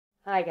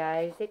Hi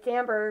guys, it's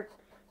Amber.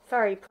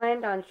 Sorry,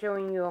 planned on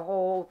showing you a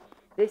whole,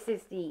 this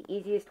is the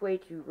easiest way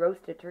to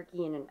roast a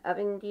turkey in an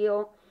oven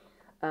deal.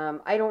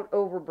 I don't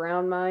over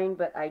brown mine,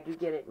 but I do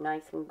get it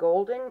nice and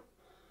golden.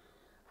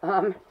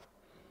 Um,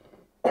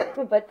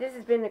 but this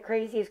has been the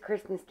craziest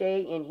Christmas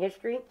day in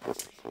history.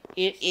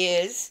 It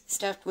is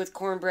stuffed with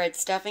cornbread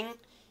stuffing,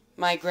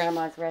 my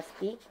grandma's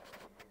recipe.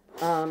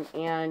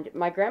 And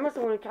my grandma's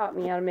the one who taught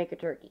me how to make a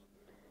turkey.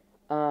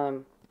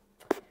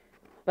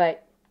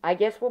 But I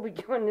guess we'll be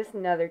doing this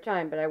another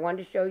time, but I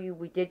wanted to show you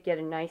we did get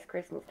a nice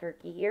Christmas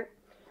turkey here.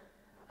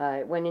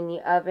 It went in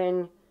the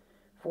oven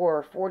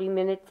for 40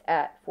 minutes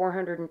at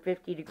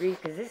 450 degrees,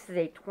 because this is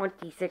a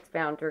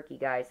 26-pound turkey,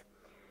 guys.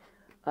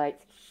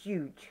 It's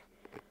huge.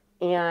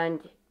 And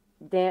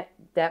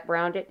that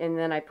browned it, and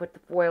then I put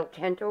the foil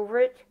tent over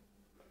it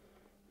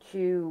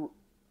to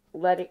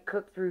let it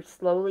cook through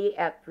slowly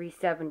at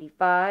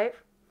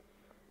 375.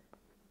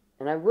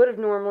 And I would have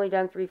normally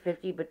done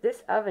 350, but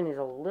this oven is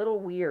a little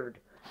weird.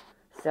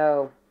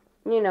 So,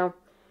 you know,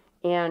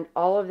 and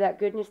all of that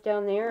goodness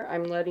down there,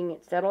 I'm letting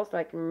it settle so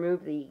I can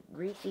remove the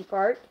greasy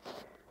part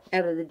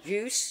out of the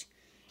juice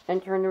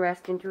and turn the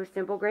rest into a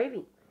simple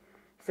gravy.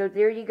 So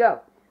there you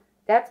go.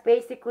 That's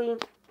basically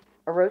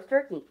a roast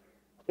turkey.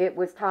 It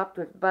was topped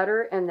with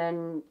butter and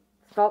then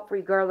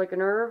salt-free garlic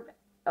and herb,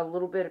 a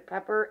little bit of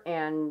pepper,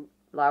 and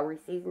Lowry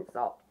seasoned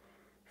salt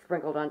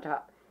sprinkled on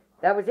top.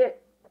 That was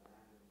it.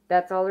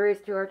 That's all there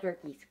is to our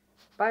turkeys.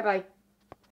 Bye-bye.